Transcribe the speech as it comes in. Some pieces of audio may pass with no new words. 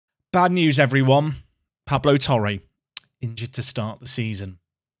Bad news, everyone. Pablo Torre, injured to start the season.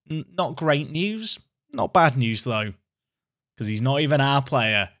 Not great news. Not bad news, though. Because he's not even our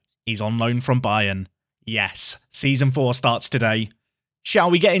player. He's on loan from Bayern. Yes, Season 4 starts today.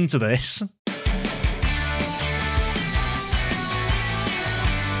 Shall we get into this?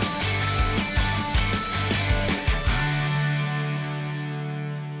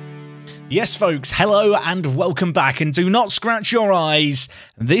 Yes, folks, hello and welcome back, and do not scratch your eyes.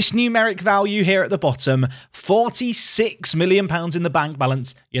 This numeric value here at the bottom, £46 million in the bank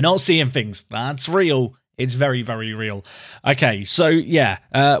balance. You're not seeing things. That's real. It's very, very real. Okay, so yeah,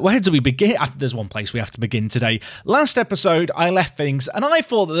 where do we begin? There's one place we have to begin today. Last episode, I left things, and I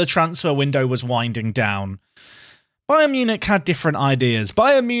thought that the transfer window was winding down. Bayern Munich had different ideas.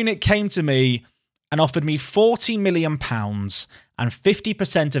 Bayern Munich came to me and offered me £40 million and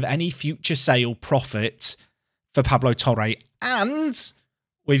 50% of any future sale profit for Pablo Torre. And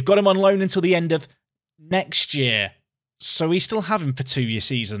we've got him on loan until the end of next year. So we still have him for 2-year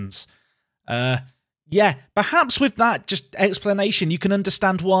seasons. Yeah, perhaps with that just explanation, you can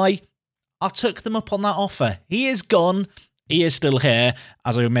understand why I took them up on that offer. He is gone. He is still here.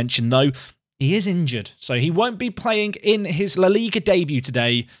 As I mentioned, though, he is injured. So he won't be playing in his La Liga debut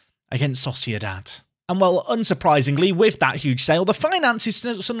today against Sociedad. And well, unsurprisingly, with that huge sale, the finances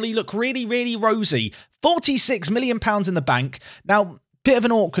suddenly look really, really rosy. £46 million in the bank. Now, bit of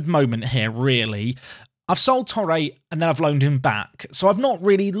an awkward moment here, really. I've sold Torre and then I've loaned him back. So I've not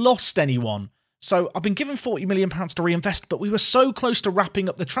really lost anyone. So I've been given £40 million to reinvest, but we were so close to wrapping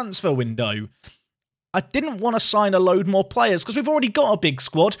up the transfer window. I didn't want to sign a load more players because we've already got a big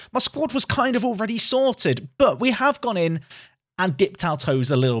squad. My squad was kind of already sorted, but we have gone in and dipped our toes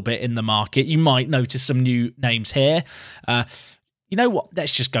a little bit in the market. You might notice some new names here. You know what?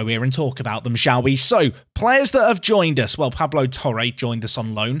 Let's just go here and talk about them, shall we? So, players that have joined us. Well, Pablo Torre joined us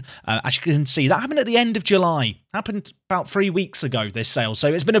on loan. As you can see, that happened at the end of July. Happened about 3 weeks ago, this sale.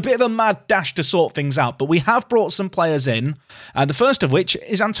 So, it's been a bit of a mad dash to sort things out. But we have brought some players in. The first of which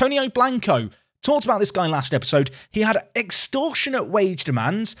is Antonio Blanco. Talked about this guy last episode. He had extortionate wage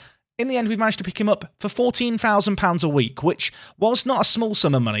demands. In the end, we managed to pick him up for £14,000 a week, which, whilst not a small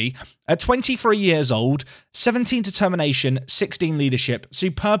sum of money, at 23 years old, 17 determination, 16 leadership,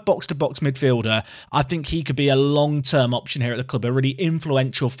 superb box-to-box midfielder, I think he could be a long-term option here at the club, a really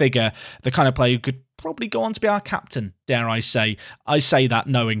influential figure, the kind of player who could probably go on to be our captain, dare I say. I say that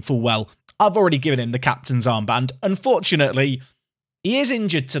knowing full well I've already given him the captain's armband. Unfortunately, he is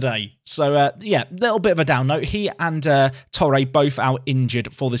injured today. So, yeah, little bit of a down note. He and Torre both out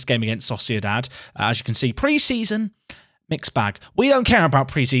injured for this game against Sociedad. As you can see, pre-season, mixed bag. We don't care about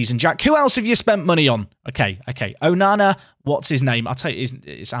pre-season, Jack. Who else have you spent money on? Okay. Onana, what's his name? I'll tell you,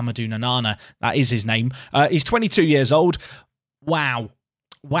 it's Amadou Onana. That is his name. He's 22 years old. Wow.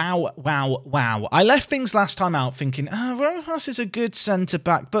 I left things last time out thinking, Rojas is a good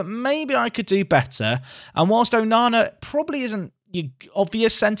centre-back, but maybe I could do better. And whilst Onana probably isn't your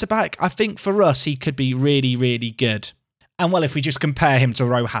obvious centre-back, I think for us, he could be really, really good. And well, if we just compare him to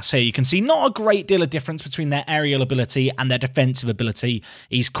Rojas here, you can see not a great deal of difference between their aerial ability and their defensive ability.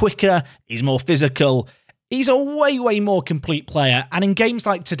 He's quicker, he's more physical, he's a way more complete player. And in games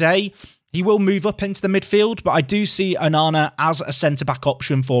like today, he will move up into the midfield, but I do see Onana as a centre-back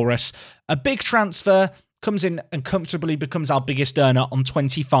option for us. A big transfer, comes in and comfortably becomes our biggest earner on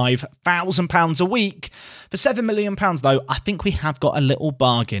 £25,000 a week. For £7 million, though, I think we have got a little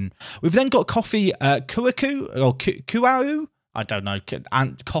bargain. We've then got Kofi Kuaku, or Kuau? I don't know,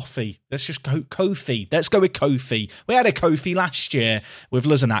 and Coffee. Let's just go Kofi. Let's go with Kofi. We had a Kofi last year with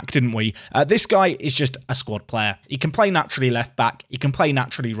Luzenak, didn't we? This guy is just a squad player. He can play naturally left back. He can play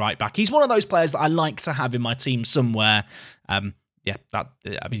naturally right back. He's one of those players that I like to have in my team somewhere. Yeah,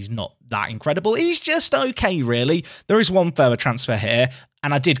 he's not that incredible. He's just okay, really. There is one further transfer here,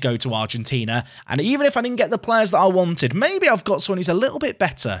 and I did go to Argentina. And even if I didn't get the players that I wanted, maybe I've got someone who's a little bit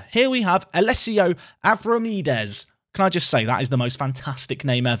better. Here we have Alessio Avramides. Can I just say that is the most fantastic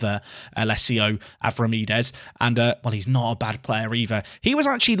name ever, Alessio Avramides. And, well, he's not a bad player either. He was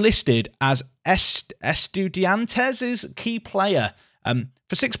actually listed as Estudiantes' key player.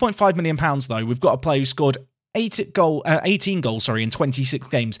 For £6.5 million, though, we've got a player who scored 18 goals in 26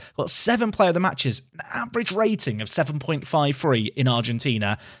 games, got 7 player of the matches, an average rating of 7.53 in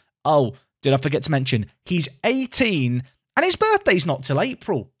Argentina. Oh, did I forget to mention, he's 18 and his birthday's not till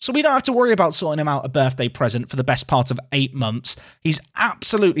April, so we don't have to worry about sorting him out a birthday present for the best part of 8 months. He's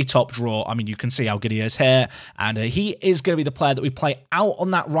absolutely top draw. I mean, you can see how good he is here, and he is going to be the player that we play out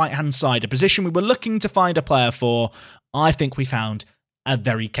on that right-hand side, a position we were looking to find a player for. I think we found a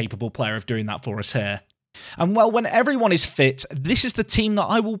very capable player of doing that for us here. And well, when everyone is fit, this is the team that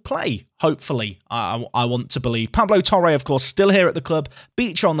I will play, hopefully. I want to believe. Pablo Torre, of course, still here at the club.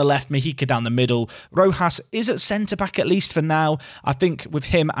 Beecher on the left, Mexica down the middle. Rojas is at centre-back, at least for now. I think with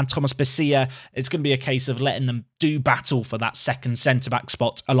him and Thomas Bissia, it's going to be a case of letting them do battle for that second centre-back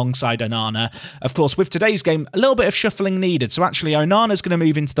spot alongside Onana. Of course, with today's game, a little bit of shuffling needed. So actually, Onana's going to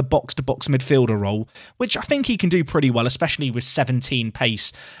move into the box-to-box midfielder role, which I think he can do pretty well, especially with 17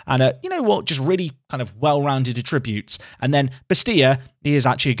 pace. And you know what? Just really kind of well-rounded attributes. And then Bastia, he is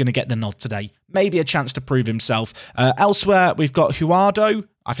actually going to get the nod today. Maybe a chance to prove himself. Elsewhere, we've got Huardo.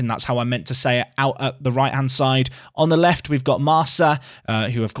 I think that's how I meant to say it, out at the right-hand side. On the left, we've got Marca,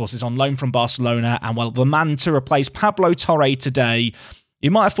 who, of course, is on loan from Barcelona. And, well, the man to replace Pablo Torre today,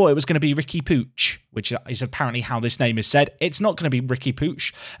 you might have thought it was going to be Ricky Puig, which is apparently how this name is said. It's not going to be Ricky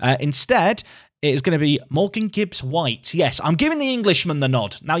Puig. Instead, it is going to be Morgan Gibbs-White. Yes, I'm giving the Englishman the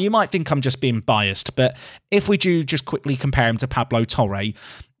nod. Now, you might think I'm just being biased, but if we do just quickly compare him to Pablo Torre,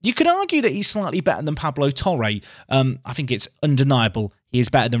 you could argue that he's slightly better than Pablo Torre. I think it's undeniable he is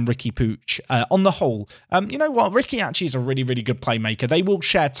better than Ricky Puig on the whole. You know what? Ricky actually is a really, really good playmaker. They will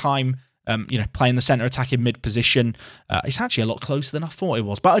share time, playing the centre attack in mid-position. It's actually a lot closer than I thought it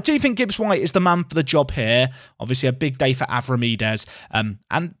was. But I do think Gibbs-White is the man for the job here. Obviously, a big day for Avramides.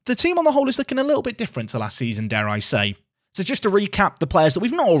 And the team on the whole is looking a little bit different to last season, dare I say. So just to recap the players that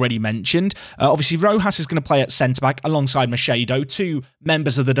we've not already mentioned, obviously Rojas is going to play at centre-back alongside Machedo, two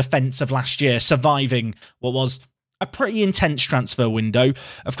members of the defence of last year, surviving what was a pretty intense transfer window.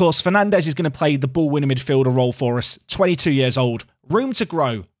 Of course, Fernandez is going to play the ball-winning midfielder role for us, 22 years old, room to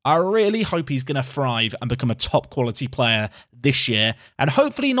grow. I really hope he's going to thrive and become a top-quality player this year, and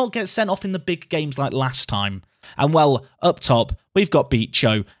hopefully not get sent off in the big games like last time. And well, up top, we've got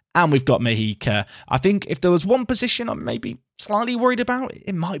Bicho, and we've got Mexica. I think if there was one position I'm maybe slightly worried about,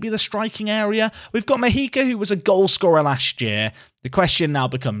 it might be the striking area. We've got Mexica, who was a goal scorer last year. The question now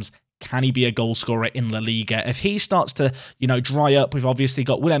becomes, can he be a goal scorer in La Liga? If he starts to, dry up, we've obviously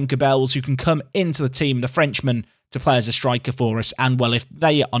got Willem Gabels, who can come into the team, the Frenchman, to play as a striker for us. And, well, if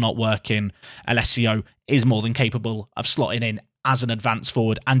they are not working, Alessio is more than capable of slotting in as an advanced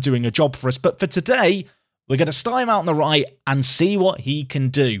forward and doing a job for us. But for today, we're going to start him out on the right and see what he can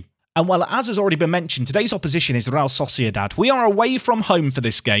do. And well, as has already been mentioned, today's opposition is Real Sociedad. We are away from home for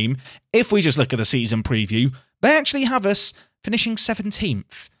this game. If we just look at the season preview, they actually have us finishing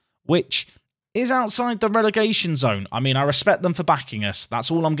 17th, which is outside the relegation zone. I mean, I respect them for backing us.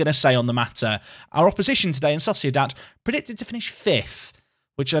 That's all I'm going to say on the matter. Our opposition today in Sociedad predicted to finish 5th,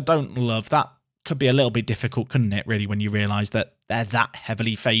 which I don't love. That could be a little bit difficult, couldn't it, really, when you realise that they're that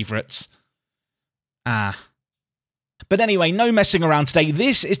heavily favourites. But anyway, no messing around today.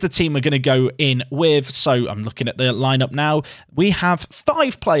 This is the team we're going to go in with. So I'm looking at the lineup now. We have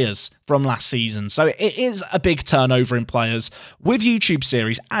 5 players from last season. So it is a big turnover in players. With YouTube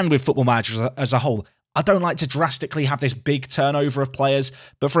series and with Football Manager as a whole, I don't like to drastically have this big turnover of players.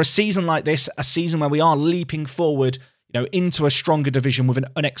 But for a season like this, a season where we are leaping forward, into a stronger division with an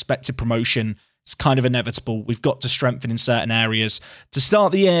unexpected promotion, it's kind of inevitable. We've got to strengthen in certain areas. To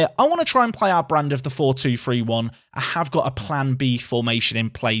start the year, I want to try and play our brand of the 4-2-3-1. I have got a plan B formation in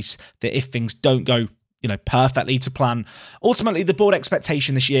place that if things don't go, perfectly to plan. Ultimately, the board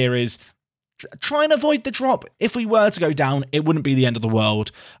expectation this year is try and avoid the drop. If we were to go down, it wouldn't be the end of the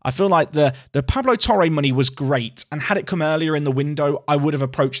world. I feel like the Pablo Torre money was great, and had it come earlier in the window, I would have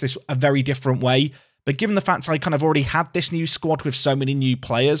approached this a very different way. But given the fact I kind of already had this new squad with so many new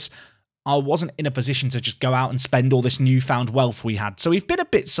players, I wasn't in a position to just go out and spend all this newfound wealth we had. So we've been a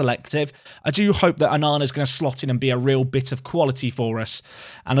bit selective. I do hope that Onana's going to slot in and be a real bit of quality for us.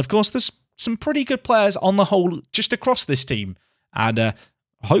 And of course, there's some pretty good players on the whole just across this team. And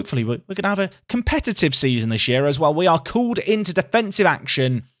hopefully we're going to have a competitive season this year as well. We are called into defensive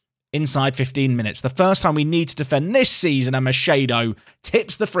action inside 15 minutes. The first time we need to defend this season, and Machedo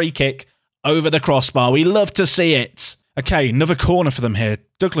tips the free kick over the crossbar. We love to see it. Okay, another corner for them here.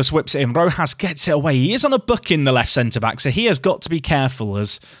 Douglas whips it in. Rojas gets it away. He is on a booking, the left centre-back, so he has got to be careful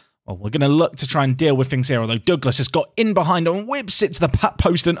as, well, we're going to look to try and deal with things here, although Douglas has got in behind and whips it to the back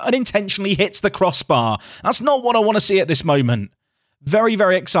post and unintentionally hits the crossbar. That's not what I want to see at this moment. Very,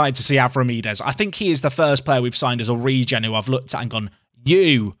 very excited to see Avramides. I think he is the first player we've signed as a regen who I've looked at and gone,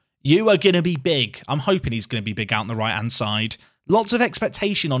 you are going to be big. I'm hoping he's going to be big out on the right-hand side. Lots of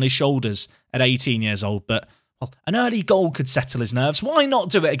expectation on his shoulders at 18 years old, but well, an early goal could settle his nerves. Why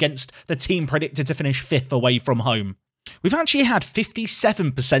not do it against the team predicted to finish 5th away from home? We've actually had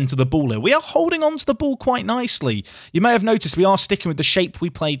 57% of the ball here. We are holding on to the ball quite nicely. You may have noticed we are sticking with the shape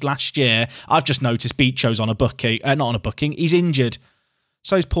we played last year. I've just noticed Bicho's on a booking. Not on a booking. He's injured.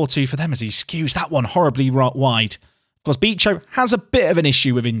 So is Porto for them as he skews that one horribly wide. Of course, Bicho has a bit of an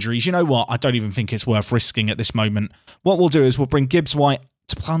issue with injuries. You know what? I don't even think it's worth risking at this moment. What we'll do is we'll bring Gibbs-White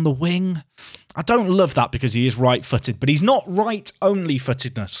to play on the wing. I don't love that because he is right-footed, but he's not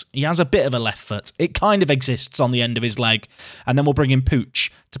right-only-footedness. He has a bit of a left foot. It kind of exists on the end of his leg. And then we'll bring in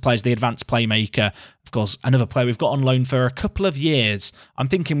Pooch to play as the advanced playmaker. Of course, another player we've got on loan for a couple of years. I'm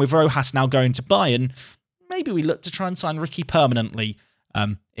thinking with Rojas now going to Bayern, maybe we look to try and sign Ricky permanently.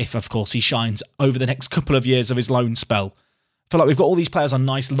 If, of course, he shines over the next couple of years of his loan spell. I feel like we've got all these players on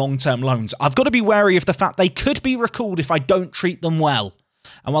nice long-term loans. I've got to be wary of the fact they could be recalled if I don't treat them well.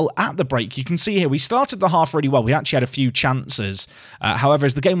 And well, at the break, you can see here, we started the half really well. We actually had a few chances. However,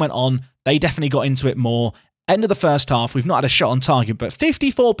 as the game went on, they definitely got into it more. End of the first half, we've not had a shot on target, but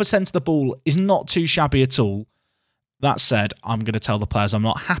 54% of the ball is not too shabby at all. That said, I'm going to tell the players I'm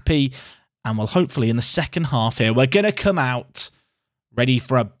not happy. And well, hopefully in the second half here, we're going to come out ready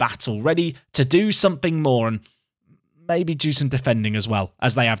for a battle, ready to do something more and maybe do some defending as well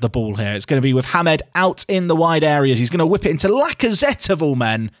as they have the ball here. It's going to be with Hamed out in the wide areas. He's going to whip it into Lacazette of all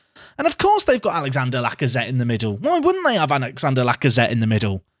men. And of course they've got Alexander Lacazette in the middle. Why wouldn't they have Alexander Lacazette in the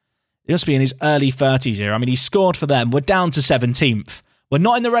middle? He must be in his early 30s here. I mean, he scored for them. We're down to 17th. We're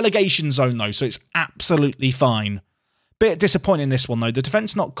not in the relegation zone though, so it's absolutely fine. Bit disappointing this one though. The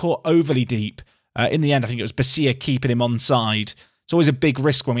defence not caught overly deep. In the end, I think it was Basia keeping him onside. It's always a big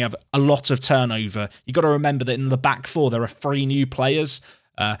risk when we have a lot of turnover. You've got to remember that in the back four, there are 3 new players.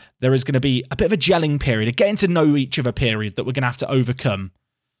 There is going to be a bit of a gelling period, a getting to know each other period that we're going to have to overcome.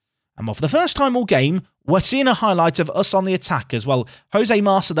 And well, for the first time all game, we're seeing a highlight of us on the attack as well. Jose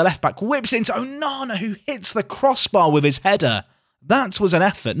Marsa, the left-back, whips into Onana, who hits the crossbar with his header. That was an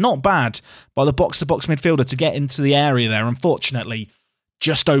effort, not bad, by the box-to-box midfielder to get into the area there. Unfortunately,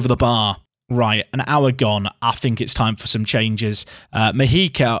 just over the bar. Right, an hour gone. I think it's time for some changes.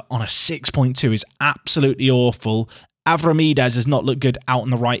 Mahika on a 6.2 is absolutely awful. Avramides does not look good out on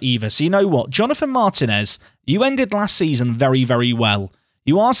the right either. So you know what? Jonathan Martinez, you ended last season very, very well.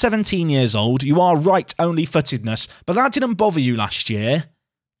 You are 17 years old. You are right-only-footedness, but that didn't bother you last year.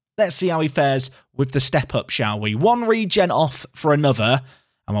 Let's see how he fares with the step-up, shall we? One regen off for another.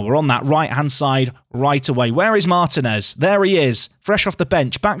 And while we're on that right-hand side right away, where is Martinez? There he is, fresh off the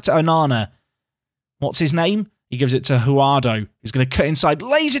bench, back to Onana. What's his name? He gives it to Huardo, who's going to cut inside,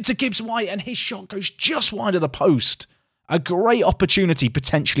 lays it to Gibbs-White, and his shot goes just wide of the post. A great opportunity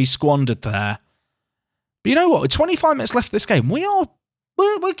potentially squandered there. But you know what? With 25 minutes left of this game, we're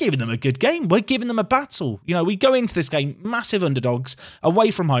giving them a good game. We're giving them a battle. You know, we go into this game massive underdogs, away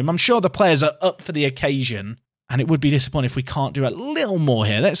from home. I'm sure the players are up for the occasion, and it would be disappointing if we can't do a little more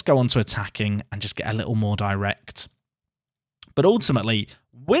here. Let's go on to attacking and just get a little more direct. But ultimately,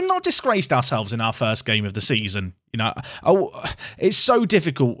 we're not disgraced ourselves in our first game of the season. You know, it's so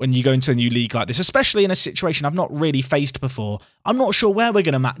difficult when you go into a new league like this, especially in a situation I've not really faced before. I'm not sure where we're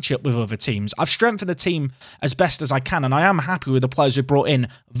going to match up with other teams. I've strengthened the team as best as I can, and I am happy with the players we brought in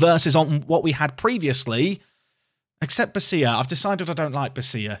versus on what we had previously. Except Basia. I've decided I don't like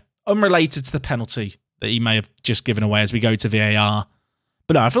Basia. Unrelated to the penalty that he may have just given away as we go to VAR.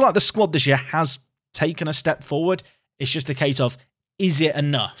 But no, I feel like the squad this year has taken a step forward. It's just a case of, is it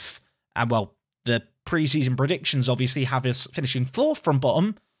enough? And well, the pre-season predictions obviously have us finishing 4th from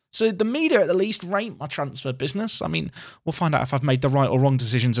bottom. So the media at the least rate my transfer business. I mean, we'll find out if I've made the right or wrong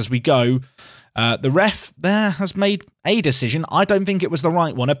decisions as we go. The ref there has made a decision. I don't think it was the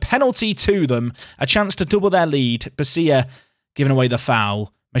right one. A penalty to them. A chance to double their lead. Basia giving away the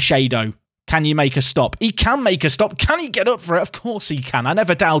foul. Machedo, can you make a stop? He can make a stop. Can he get up for it? Of course he can. I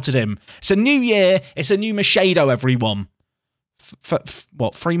never doubted him. It's a new year. It's a new Machedo, everyone.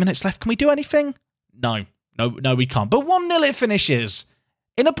 What, 3 minutes left? Can we do anything? No, we can't. But 1-0 it finishes.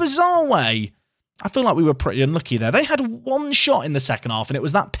 In a bizarre way. I feel like we were pretty unlucky there. They had one shot in the second half, and it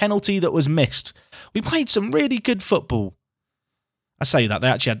was that penalty that was missed. We played some really good football. I say that. They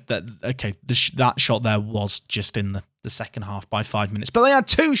actually had that. Okay, that shot there was just in the second half by 5 minutes. But they had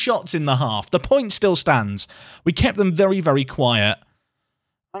 2 shots in the half. The point still stands. We kept them very, very quiet.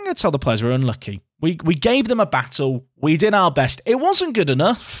 I'm going to tell the players we're unlucky. We gave them a battle. We did our best. It wasn't good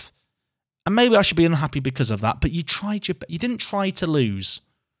enough. And maybe I should be unhappy because of that. But you didn't try to lose.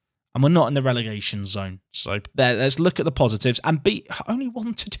 And we're not in the relegation zone. So there, let's look at the positives. And only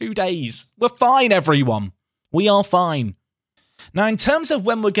 1 to 2 days. We're fine, everyone. We are fine. Now, in terms of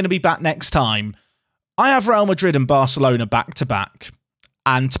when we're going to be back next time, I have Real Madrid and Barcelona back-to-back.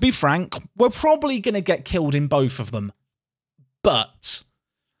 And to be frank, we're probably going to get killed in both of them. But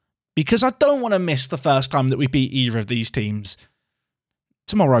because I don't want to miss the first time that we beat either of these teams,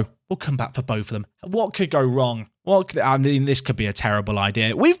 tomorrow we'll come back for both of them. What could go wrong? Well, I mean, this could be a terrible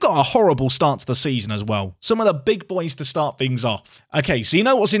idea. We've got a horrible start to the season as well. Some of the big boys to start things off. Okay, so you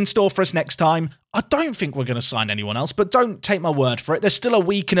know what's in store for us next time? I don't think we're going to sign anyone else, but don't take my word for it. There's still a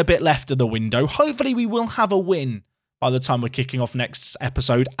week and a bit left of the window. Hopefully we will have a win by the time we're kicking off next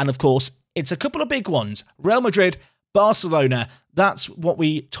episode. And of course, it's a couple of big ones. Real Madrid, Barcelona. That's what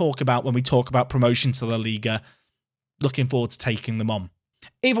we talk about when we talk about promotion to La Liga. Looking forward to taking them on.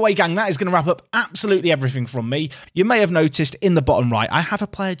 Either way, gang, that is going to wrap up absolutely everything from me. You may have noticed in the bottom right, I have a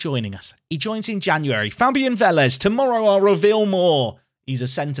player joining us. He joins in January. Fabian Velez. Tomorrow I'll reveal more. He's a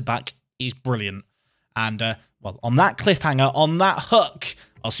centre-back. He's brilliant. And, well, on that cliffhanger, on that hook,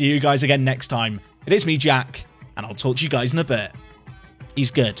 I'll see you guys again next time. It is me, Jack, and I'll talk to you guys in a bit. He's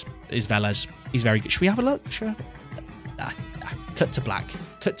good. Is Velez. He's very good. Should we have a look? Sure. Nah. Cut to black.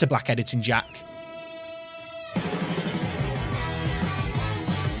 Cut to black editing, Jack.